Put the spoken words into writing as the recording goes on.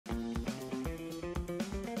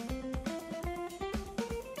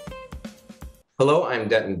Hello, I'm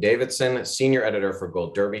Denton Davidson, senior editor for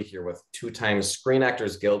Gold Derby, here with two-time Screen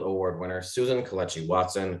Actors Guild Award winner Susan Kelechi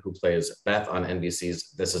Watson, who plays Beth on NBC's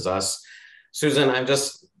This Is Us. Susan, I'm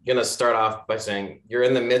just going to start off by saying you're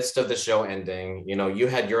in the midst of the show ending. You know, you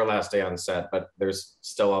had your last day on set, but there's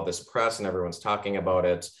still all this press and everyone's talking about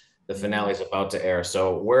it. The finale is about to air.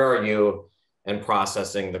 So where are you in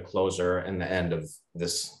processing the closure and the end of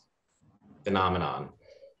this phenomenon?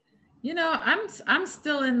 I'm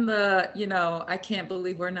still in the, I can't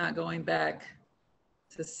believe we're not going back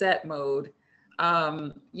to set mode.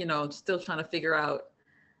 Still trying to figure out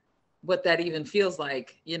what that even feels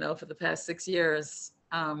like, for the past 6 years.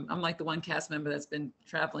 I'm like the one cast member that's been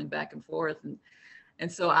traveling back and forth.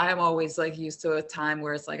 And so I'm always like used to a time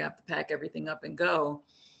where it's like I have to pack everything up and go.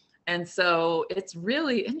 And so it's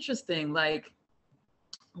really interesting. Like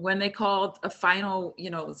when they called a final,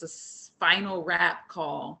 it was a final wrap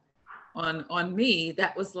call on me,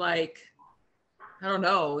 that was like, I don't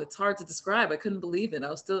know, it's hard to describe. I couldn't believe it.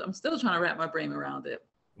 I'm still trying to wrap my brain around it.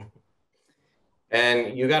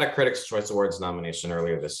 And you got a Critics' Choice Awards nomination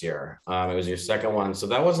earlier this year. It was your second one, so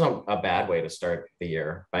that wasn't a bad way to start the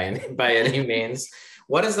year by any means.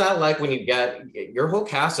 What is that like when you get, your whole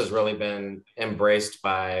cast has really been embraced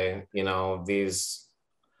by, these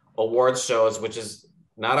awards shows, which is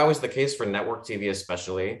not always the case for network TV,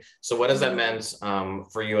 especially. So what has that meant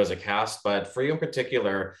for you as a cast, but for you in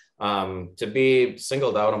particular, to be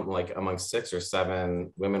singled out like among 6 or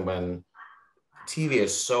 7 women when TV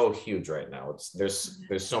is so huge right now? There's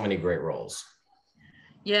so many great roles.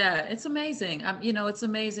 Yeah, it's amazing. It's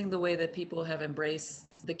amazing the way that people have embraced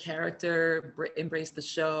the character, embraced the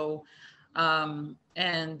show,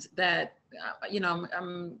 and that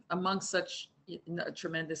I'm amongst such a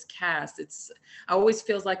tremendous cast. I always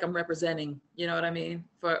feels like I'm representing, you know what I mean,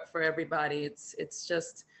 for everybody. It's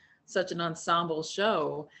just such an ensemble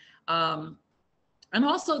show. And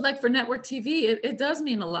also like for network TV, it does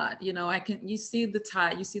mean a lot. You see the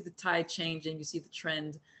tide changing, you see the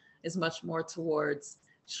trend is much more towards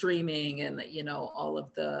streaming and, all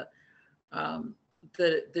of the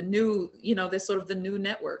new, they're sort of the new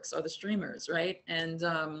networks or the streamers, right? And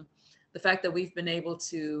the fact that we've been able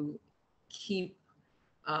to keep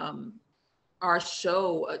our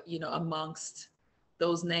show, amongst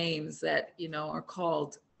those names that, are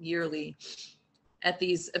called yearly at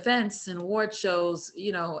these events and award shows,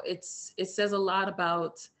 it says a lot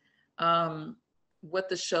about what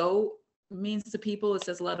the show means to people. It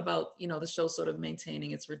says a lot about, the show sort of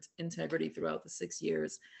maintaining its integrity throughout the 6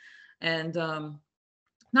 years. And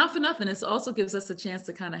not for nothing, it also gives us a chance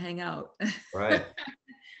to kind of hang out. Right.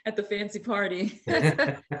 At the fancy party,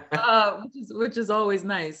 which is always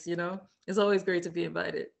nice, It's always great to be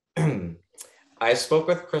invited. I spoke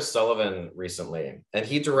with Chris Sullivan recently, and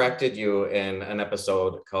he directed you in an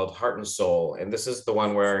episode called Heart and Soul. And this is the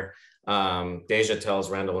one where Deja tells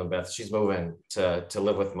Randall and Beth she's moving to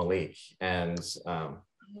live with Malik. And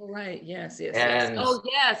right, yes. Oh,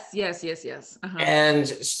 yes. Uh-huh. And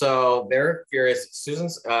so they're furious.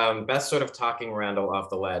 Susan's Beth's sort of talking Randall off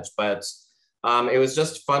the ledge, but it was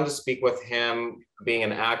just fun to speak with him, being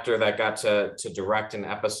an actor that got to direct an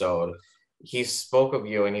episode. He spoke of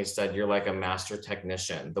you and he said you're like a master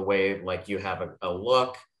technician, the way like you have a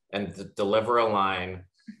look and deliver a line.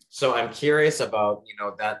 So I'm curious about,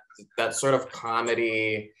 that sort of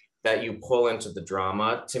comedy that you pull into the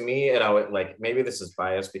drama. To me, like, maybe this is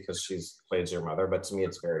biased because she's plays your mother, but to me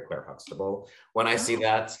it's very Claire Huxtable when I see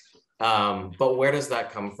that. But where does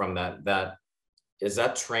that come from? That is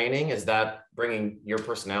that training? Is that bringing your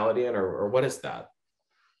personality in, or what is that?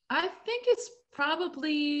 I think it's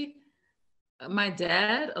probably my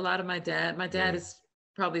dad. A lot of my dad. My dad is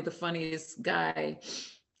probably the funniest guy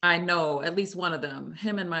I know, at least one of them.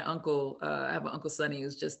 Him and my uncle, I have an Uncle Sonny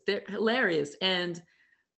who's they're hilarious. And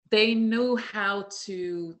they knew how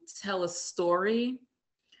to tell a story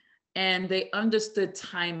and they understood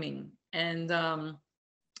timing. And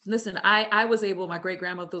listen, I was able, my great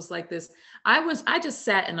grandmother was like this. I just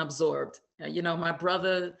sat and absorbed. My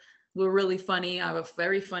brother were really funny. I have a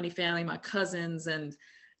very funny family, my cousins, and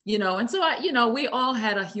so we all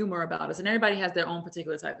had a humor about us, and everybody has their own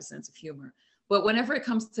particular type of sense of humor. But whenever it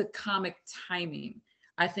comes to comic timing,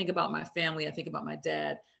 I think about my family, I think about my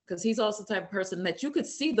dad, because he's also the type of person that you could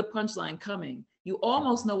see the punchline coming. You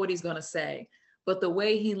almost know what he's going to say, but the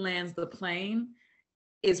way he lands the plane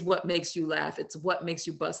is what makes you laugh. It's what makes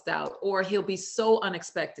you bust out, or he'll be so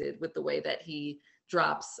unexpected with the way that he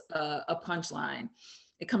drops a punchline.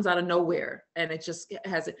 It comes out of nowhere and it just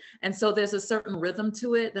has it. And so there's a certain rhythm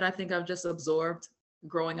to it that I think I've just absorbed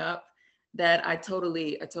growing up that I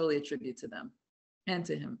totally attribute to them and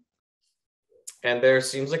to him. And there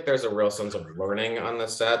seems like there's a real sense of learning on the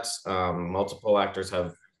set. Multiple actors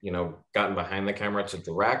have, gotten behind the camera to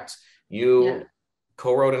direct. Yeah. You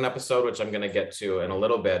co-wrote an episode, which I'm going to get to in a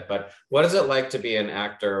little bit. But what is it like to be an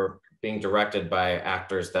actor being directed by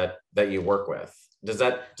actors that you work with? Does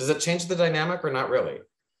it change the dynamic or not really?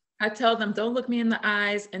 I tell them, don't look me in the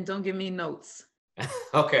eyes and don't give me notes.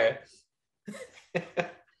 Okay.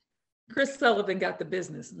 Chris Sullivan got the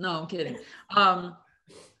business. No, I'm kidding.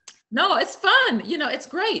 No, it's fun. It's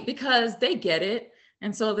great because they get it.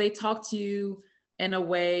 And so they talk to you in a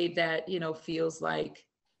way that, feels like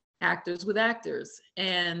actors with actors.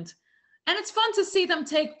 And it's fun to see them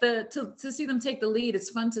take to see them take the lead.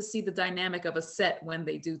 It's fun to see the dynamic of a set when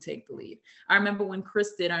they do take the lead. I remember when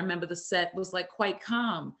Chris did, I remember the set was like quite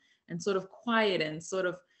calm and sort of quiet and sort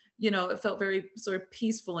of, it felt very sort of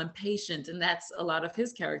peaceful and patient. And that's a lot of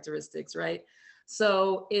his characteristics, right?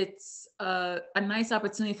 So it's a nice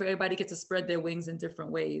opportunity for everybody to get to spread their wings in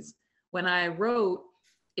different ways. When I wrote,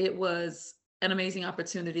 it was an amazing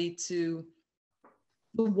opportunity to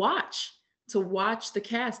watch the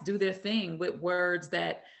cast do their thing with words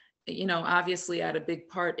that, obviously I had a big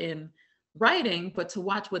part in writing, but to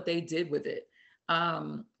watch what they did with it.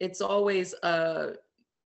 It's always a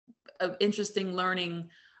interesting learning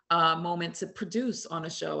moment to produce on a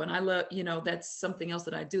show. And I love, that's something else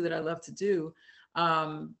that I do that I love to do.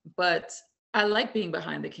 But I like being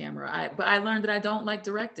behind the camera. But I learned that I don't like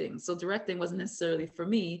directing. So directing wasn't necessarily for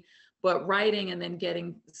me, but writing and then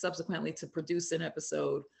getting subsequently to produce an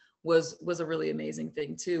episode was a really amazing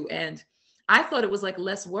thing too. And I thought it was like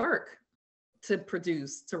less work to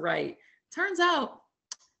produce, to write. Turns out,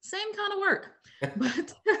 same kind of work,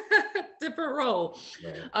 but different role.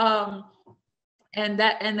 Right. And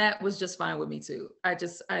that was just fine with me too. I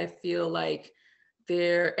feel like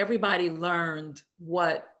everybody learned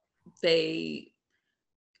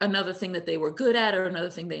another thing that they were good at, or another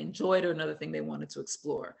thing they enjoyed, or another thing they wanted to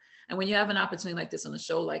explore. And when you have an opportunity like this on a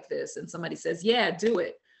show like this, and somebody says, yeah, do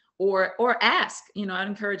it, or ask, I'd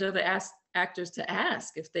encourage other actors to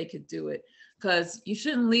ask if they could do it, because you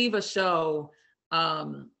shouldn't leave a show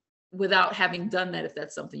without having done that, if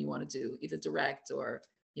that's something you want to do, either direct or,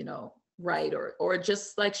 write, or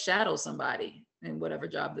just like shadow somebody in whatever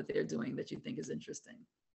job that they're doing that you think is interesting.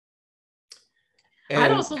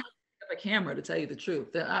 I'd also like to have a camera, to tell you the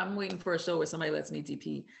truth. I'm waiting for a show where somebody lets me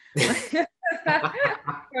DP.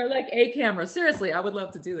 Or like a camera. Seriously, I would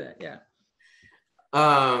love to do that. Yeah.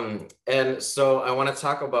 And so I want to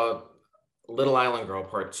talk about Little Island Girl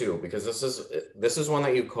Part 2, because this is one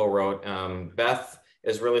that you co-wrote. Beth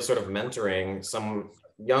is really sort of mentoring some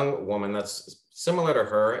young woman that's similar to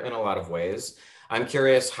her in a lot of ways. I'm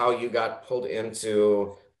curious how you got pulled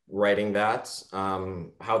into writing that,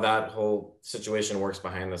 how that whole situation works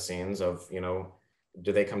behind the scenes of,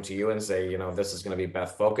 do they come to you and say, this is going to be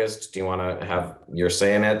Beth focused? Do you want to have your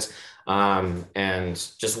say in it? And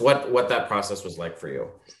just what that process was like for you.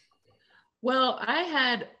 Well, I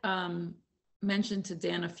had mentioned to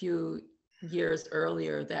Dan a few years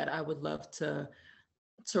earlier that I would love to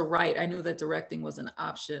write. I knew that directing was an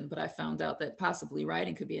option, but I found out that possibly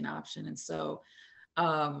writing could be an option. And so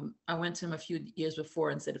I went to him a few years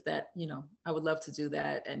before and said, if that, I would love to do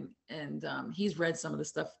that. And he's read some of the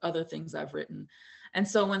stuff, other things I've written. And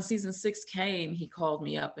so when season 6 came, he called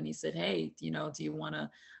me up and he said, hey, do you want to,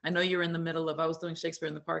 I know you're in the middle of, I was doing Shakespeare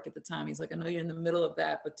in the Park at the time. He's like, I know you're in the middle of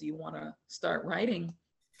that, but do you want to start writing?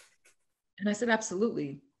 And I said,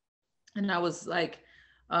 absolutely. And I was like,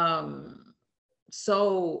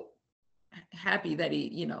 so happy that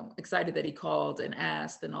he, excited that he called and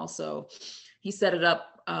asked. And also he set it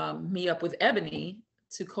up, me up with Ebony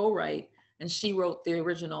to co-write, and she wrote the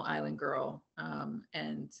original Island Girl,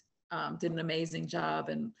 and did an amazing job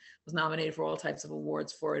and was nominated for all types of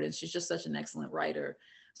awards for it. And she's just such an excellent writer.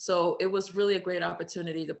 So it was really a great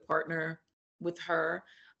opportunity to partner with her,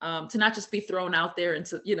 to not just be thrown out there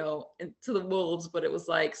into the wolves, but it was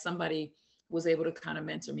like somebody was able to kind of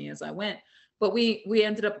mentor me as I went. But we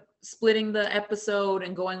ended up splitting the episode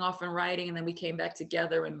and going off and writing, and then we came back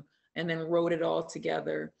together and then wrote it all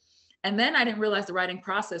together. And then I didn't realize the writing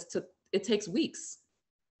process takes weeks.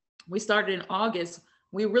 We started in August.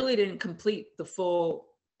 We really didn't complete the full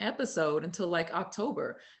episode until like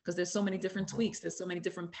October, because there's so many different tweaks, there's so many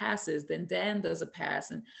different passes. Then Dan does a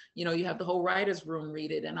pass, and you have the whole writer's room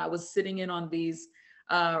read it. And I was sitting in on these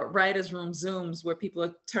writer's room Zooms where people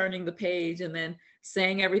are turning the page and then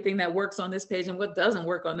saying everything that works on this page and what doesn't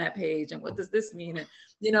work on that page, and what does this mean,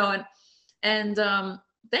 and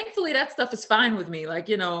thankfully that stuff is fine with me. Like,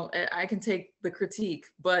 I can take the critique,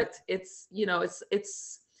 but it's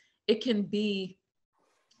it can be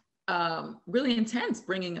really intense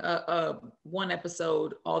bringing a one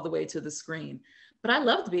episode all the way to the screen. But I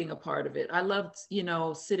loved being a part of it. I loved,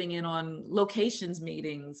 sitting in on locations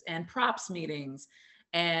meetings and props meetings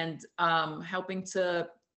and helping to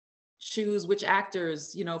choose which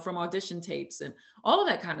actors, from audition tapes and all of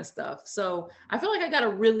that kind of stuff. So I feel like I got a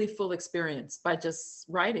really full experience by just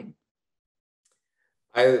writing.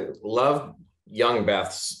 I love young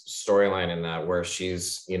Beth's storyline in that, where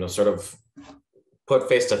she's, sort of put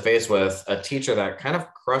face to face with a teacher that kind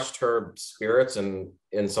of crushed her spirits in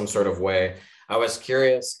some sort of way. I was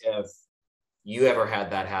curious if you ever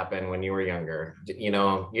had that happen when you were younger. You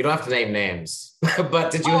don't have to name names,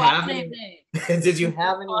 but did you have did you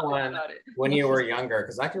have anyone when you were younger?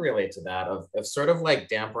 Because I can relate to that of sort of like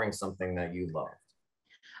dampering something that you loved.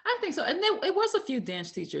 I think so. And it was a few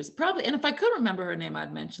dance teachers, probably. And if I could remember her name,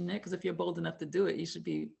 I'd mention it, because if you're bold enough to do it, you should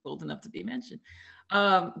be bold enough to be mentioned.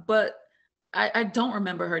 But I don't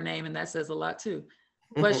remember her name, and that says a lot too.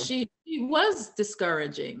 But she was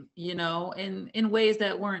discouraging, in ways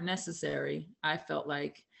that weren't necessary, I felt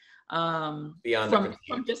like. From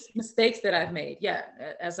just mistakes that I've made. Yeah,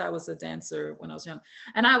 as I was a dancer when I was young.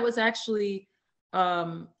 And I was actually,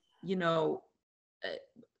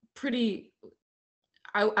 pretty,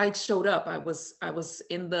 I showed up. I was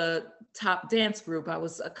in the top dance group. I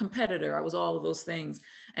was a competitor. I was all of those things.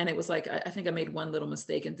 And it was like, I think I made one little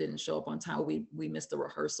mistake and didn't show up on time. We missed a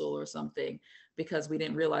rehearsal or something because we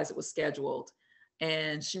didn't realize it was scheduled.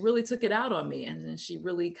 And she really took it out on me. And then she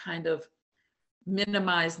really kind of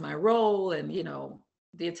minimized my role and,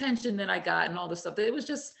 the attention that I got and all the stuff. It was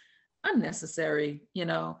just unnecessary,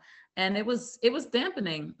 and it was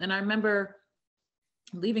dampening. And I remember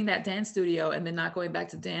leaving that dance studio and then not going back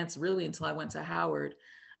to dance really until I went to Howard.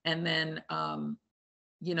 And then,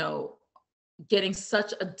 getting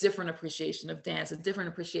such a different appreciation of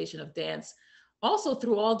dance, also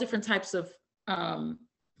through all different types of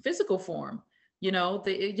physical form. You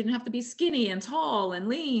didn't have to be skinny and tall and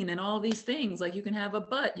lean and all these things. Like, you can have a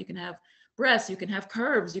butt, you can have breasts, you can have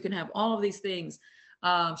curves, you can have all of these things,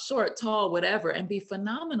 short, tall, whatever, and be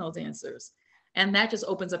phenomenal dancers. And that just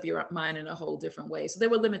opens up your mind in a whole different way. So there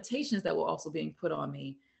were limitations that were also being put on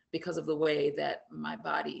me because of the way that my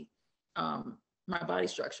body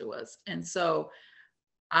structure was. And so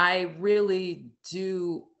I really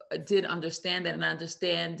did understand that, and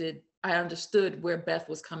I understood where Beth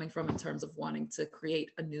was coming from in terms of wanting to create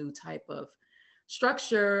a new type of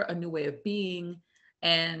structure, a new way of being,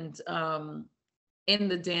 and in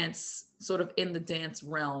the dance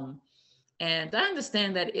realm. And I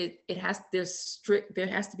understand that there has to be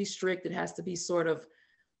strict, it has to be sort of,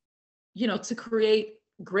 to create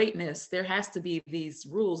greatness, there has to be these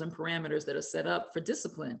rules and parameters that are set up for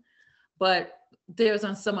discipline. But there's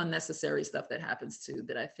some unnecessary stuff that happens too,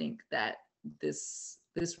 that I think that this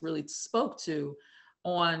really spoke to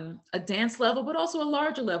on a dance level, but also a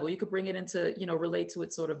larger level. You could bring it into, relate to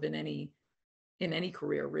it sort of in any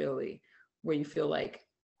career, really, where you feel like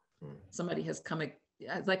somebody has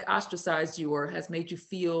ostracized you or has made you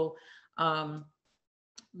feel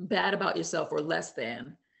bad about yourself or less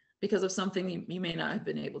than because of something you may not have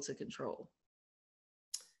been able to control.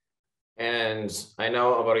 And I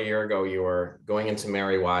know about a year ago you were going into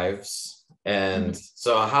Merry Wives, and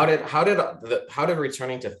so how did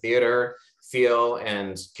returning to theater feel?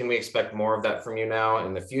 And can we expect more of that from you now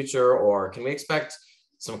in the future, or can we expect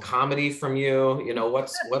some comedy from you?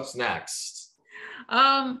 What's next?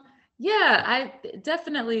 Yeah, I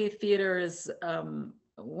definitely, theater is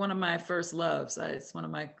one of my first loves. It's one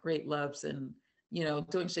of my great loves, and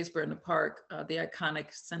doing Shakespeare in the Park, the iconic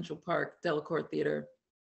Central Park Delacorte Theater,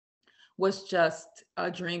 was just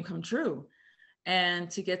a dream come true.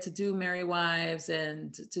 And to get to do Merry Wives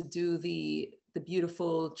and to do the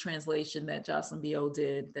beautiful translation that Jocelyn B.O.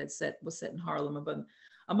 did that was set in Harlem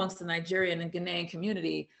amongst the Nigerian and Ghanaian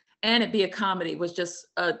community, and it be a comedy, was just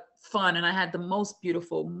fun. And I had the most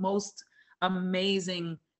beautiful, most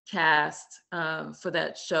amazing cast for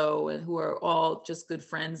that show, and who are all just good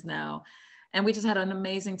friends now. And we just had an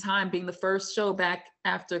amazing time being the first show back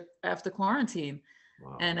after quarantine.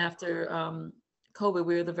 Wow. And after COVID,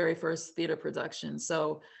 we were the very first theater production.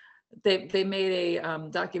 So they made a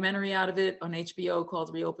documentary out of it on HBO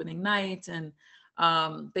called Reopening Night, and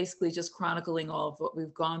basically just chronicling all of what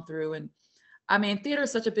we've gone through. And I mean, theater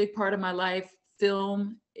is such a big part of my life.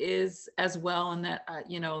 Film is as well, and that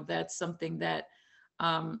that's something that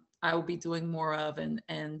I will be doing more of,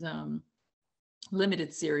 and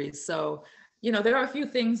limited series. So there are a few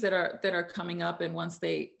things that are coming up, and once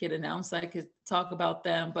they get announced, I could talk about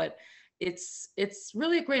them. But it's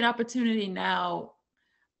really a great opportunity now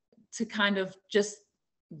to kind of just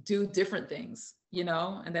do different things,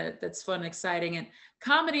 and that's fun and exciting. And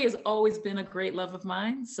comedy has always been a great love of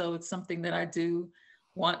mine. So it's something that I do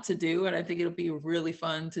want to do. And I think it'll be really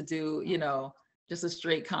fun to do, just a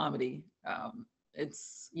straight comedy. That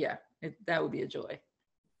would be a joy.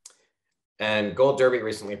 And Gold Derby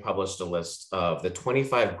recently published a list of the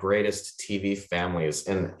 25 greatest TV families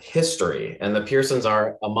in history, and the Pearsons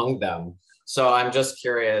are among them. So I'm just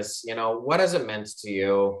curious, what has it meant to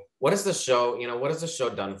you? What is the show, what has the show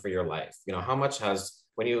done for your life? How much has,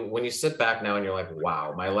 when you sit back now and you're like,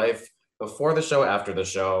 wow, my life before the show, after the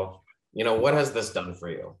show, what has this done for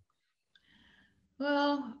you?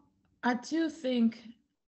 Well, I do think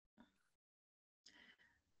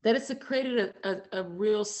that it's created a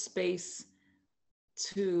real space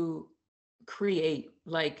to create,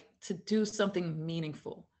 like to do something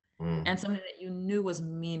meaningful and something that you knew was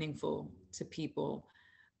meaningful to people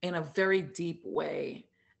in a very deep way.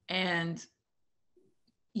 And,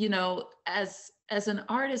 as an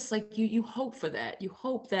artist, like you hope for that. You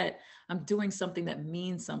hope that I'm doing something that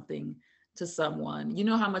means something to someone. You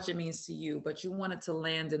know how much it means to you, but you want it to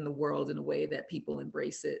land in the world in a way that people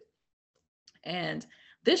embrace it. And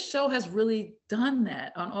this show has really done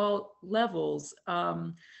that on all levels,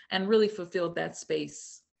 and really fulfilled that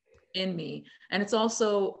space in me. And it's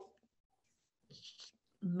also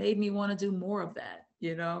made me want to do more of that,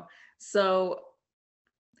 So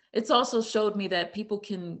it's also showed me that people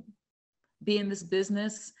can be in this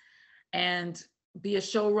business and be a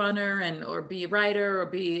showrunner or be a writer or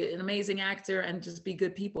be an amazing actor and just be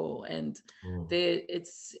good people. And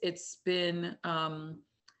it's been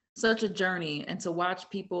such a journey, and to watch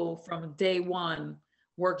people from day one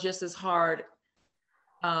work just as hard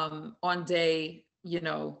on day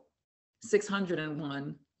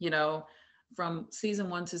 601, from season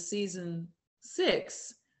 1 to season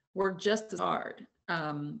 6, work just as hard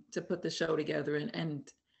to put the show together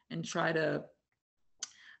and try to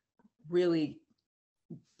really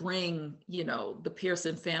bring the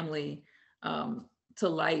Pearson family to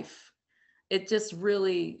life. It just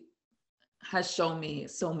really has shown me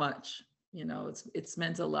so much. It's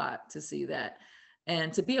meant a lot to see that,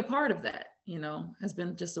 and to be a part of that has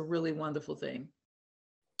been just a really wonderful thing.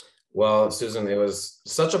 Well, Susan, it was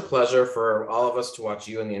such a pleasure for all of us to watch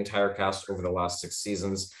you and the entire cast over the last 6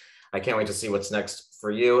 seasons. I can't wait to see what's next for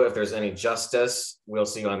you. If there's any justice, we'll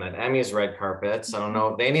see you on that Emmys red carpet. I don't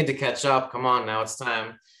know, they need to catch up. Come on now, it's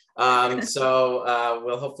time. So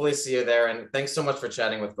we'll hopefully see you there. And thanks so much for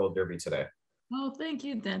chatting with Gold Derby today. Oh, thank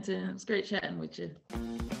you, Denton. It was great chatting with you.